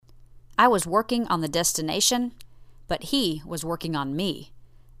I was working on the destination, but he was working on me.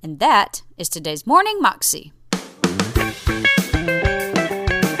 And that is today's Morning Moxie.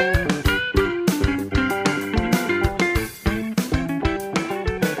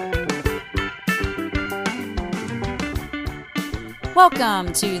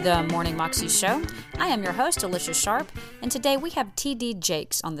 Welcome to the Morning Moxie Show. I am your host, Alicia Sharp, and today we have T.D.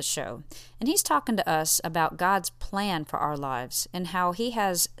 Jakes on the show. And he's talking to us about God's plan for our lives and how he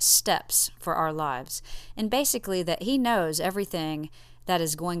has steps for our lives. And basically that he knows everything that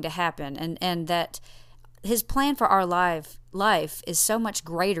is going to happen and that his plan for our life is so much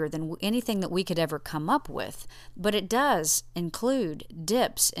greater than anything that we could ever come up with. But it does include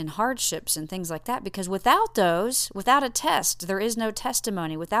dips and hardships and things like that, because without those, without a test, there is no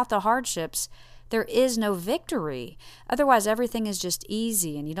testimony. Without the hardships, there is no victory. Otherwise, everything is just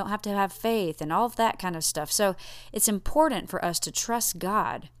easy and you don't have to have faith and all of that kind of stuff. So it's important for us to trust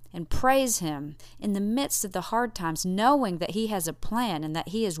God and praise him in the midst of the hard times, knowing that he has a plan and that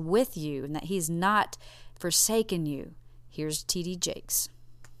he is with you and that he's not forsaken you. Here's T.D. Jakes.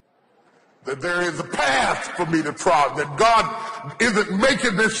 That there is a path for me to trod, that God isn't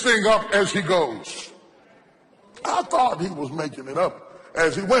making this thing up as he goes. I thought he was making it up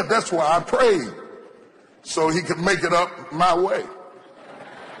as he went. That's why I prayed, so he could make it up my way.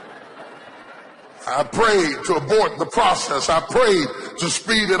 I prayed to abort the process. I prayed to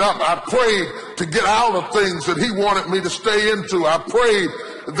speed it up. I prayed to get out of things that he wanted me to stay into. I prayed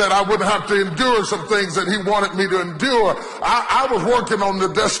that I wouldn't have to endure some things that he wanted me to endure. I was working on the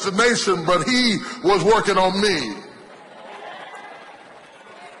destination, but he was working on me.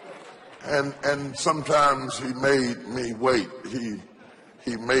 And sometimes he made me wait.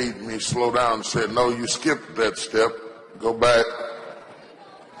 He made me slow down and said, no, you skipped that step. Go back.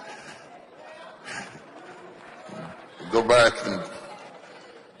 Go back and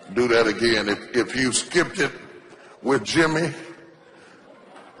do that again. If you skipped it with Jimmy,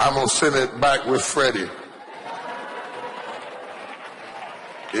 I'm going to send it back with Freddie.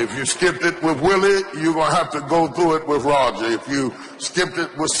 If you skipped it with Willie, you're going to have to go through it with Roger. If you skipped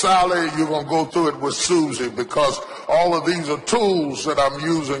it with Sally, you're going to go through it with Susie, because all of these are tools that I'm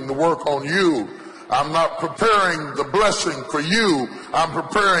using to work on you. I'm not preparing the blessing for you. I'm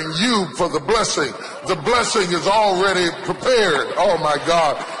preparing you for the blessing. The blessing is already prepared. Oh my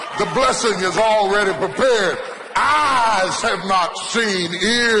God. The blessing is already prepared. Eyes have not seen,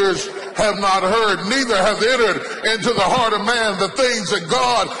 ears have not heard, neither have entered into the heart of man the things that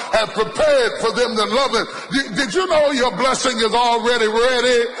God hath prepared for them that love it. Did you know your blessing is already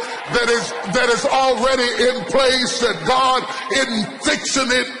ready? That is already in place, that God isn't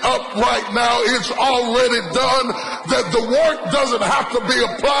fixing it up right now. It's already done, that the work doesn't have to be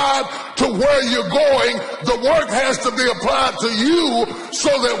applied to where you're going. The work has to be applied to you,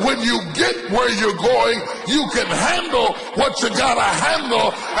 so that when you get where you're going, you can handle what you gotta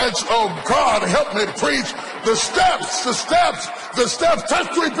handle. And so, God, help me preach the steps, the steps, the steps.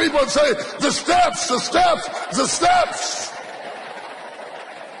 Touch three people and say, the steps, the steps, the steps.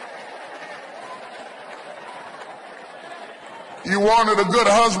 You wanted a good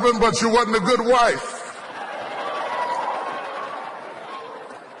husband, but you wasn't a good wife.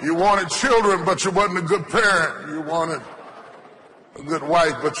 You wanted children, but you wasn't a good parent. You wanted a good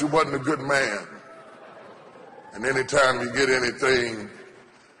wife, but you wasn't a good man. And anytime you get anything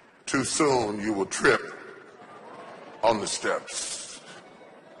too soon, you will trip on the steps.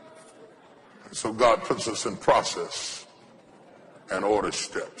 And so God puts us in process and orders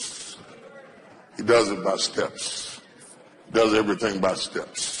steps. He does it by steps. Does everything by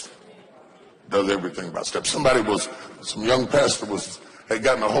steps. Does everything by steps. Some young pastor had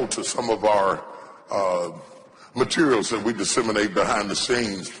gotten a hold to some of our materials that we disseminate behind the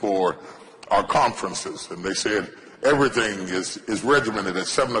scenes for our conferences. And they said everything is regimented. At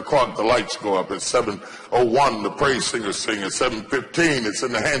 7 o'clock, the lights go up. At 7:01, the praise singers sing. At 7:15, it's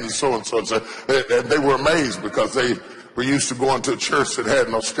in the hands of so-and-so. And they were amazed, because they were used to going to a church that had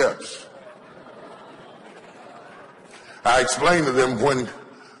no steps. I explained to them,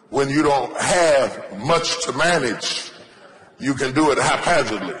 when you don't have much to manage, you can do it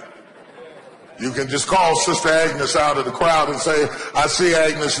haphazardly. You can just call Sister Agnes out of the crowd and say, I see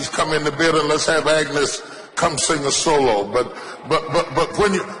Agnes has come in the building, let's have Agnes come sing a solo. But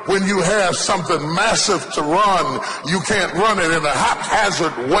when you have something massive to run, you can't run it in a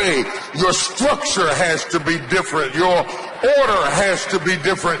haphazard way. Your structure has to be different. Your order has to be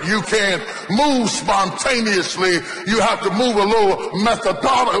different. You can't move spontaneously. You have to move a little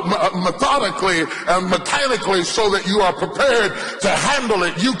methodically and mechanically so that you are prepared to handle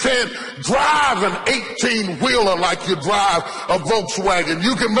it. You can't drive an 18-wheeler like you drive a Volkswagen.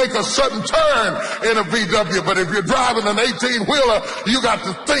 You can make a sudden turn in a VW, but if you're driving an 18-wheeler, you got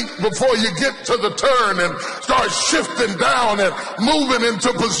to think before you get to the turn and start shifting down and moving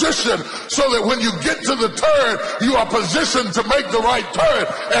into position so that when you get to the turn, you are positioned to make the right turn.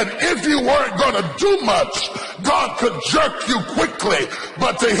 And if you weren't going to do much, God could jerk you quickly.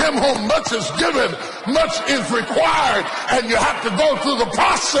 But to him whom much is given, much is required. And you have to go through the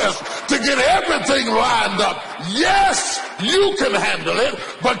process to get everything lined up. Yes, you can handle it,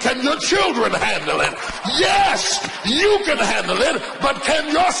 but can your children handle it? Yes, you can handle it, but can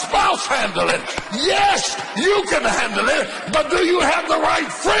your spouse handle it? Yes, you can handle it, but do you have the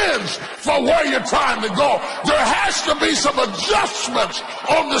right friends for where you're trying to go? There has to be some adjustments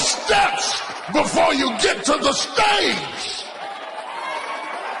on the steps before you get to the stage.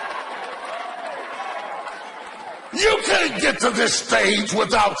 You can't get to this stage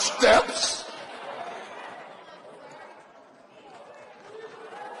without steps.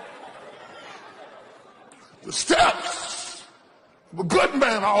 The steps of a good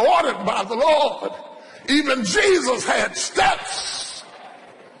man are ordered by the Lord. Even Jesus had steps.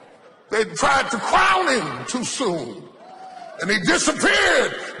 They tried to crown him too soon. And he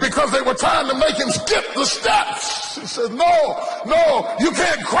disappeared because they were trying to make him skip the steps. He said, no, you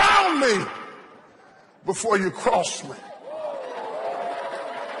can't crown me before you cross me.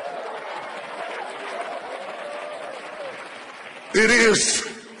 It is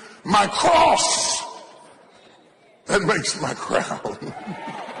my cross that makes my crown.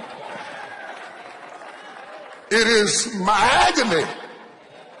 It is my agony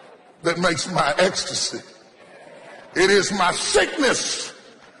that makes my ecstasy. It is my sickness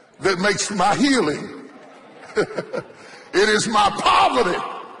that makes my healing. It is my poverty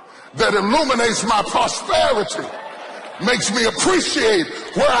that illuminates my prosperity, makes me appreciate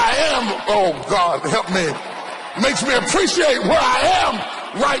where I am. Oh, God, help me. Makes me appreciate where I am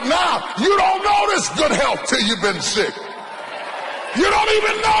right now. You don't notice good health till you've been sick. You don't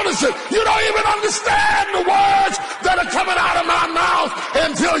even notice it. You don't even understand the words that are coming out of my mouth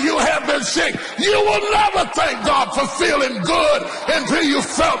until you have been sick. You will never thank God for feeling good until you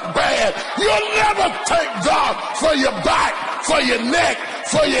felt bad. You'll never thank God for your back, for your neck,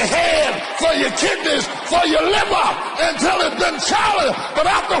 for your head, for your kidneys, for your liver until it's been challenged. But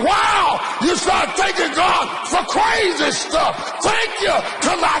after a while, you start thanking God for crazy stuff. Thank you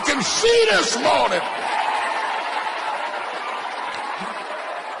because I can see this morning.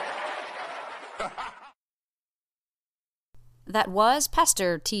 That was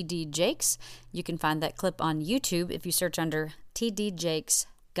Pastor T.D. Jakes. You can find that clip on YouTube if you search under T.D. Jakes,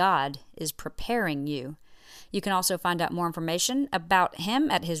 God is Preparing You. You can also find out more information about him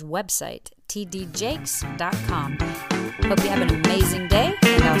at his website, tdjakes.com. Hope you have an amazing day,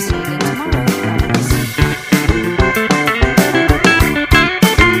 and I'll see you again tomorrow. God bless.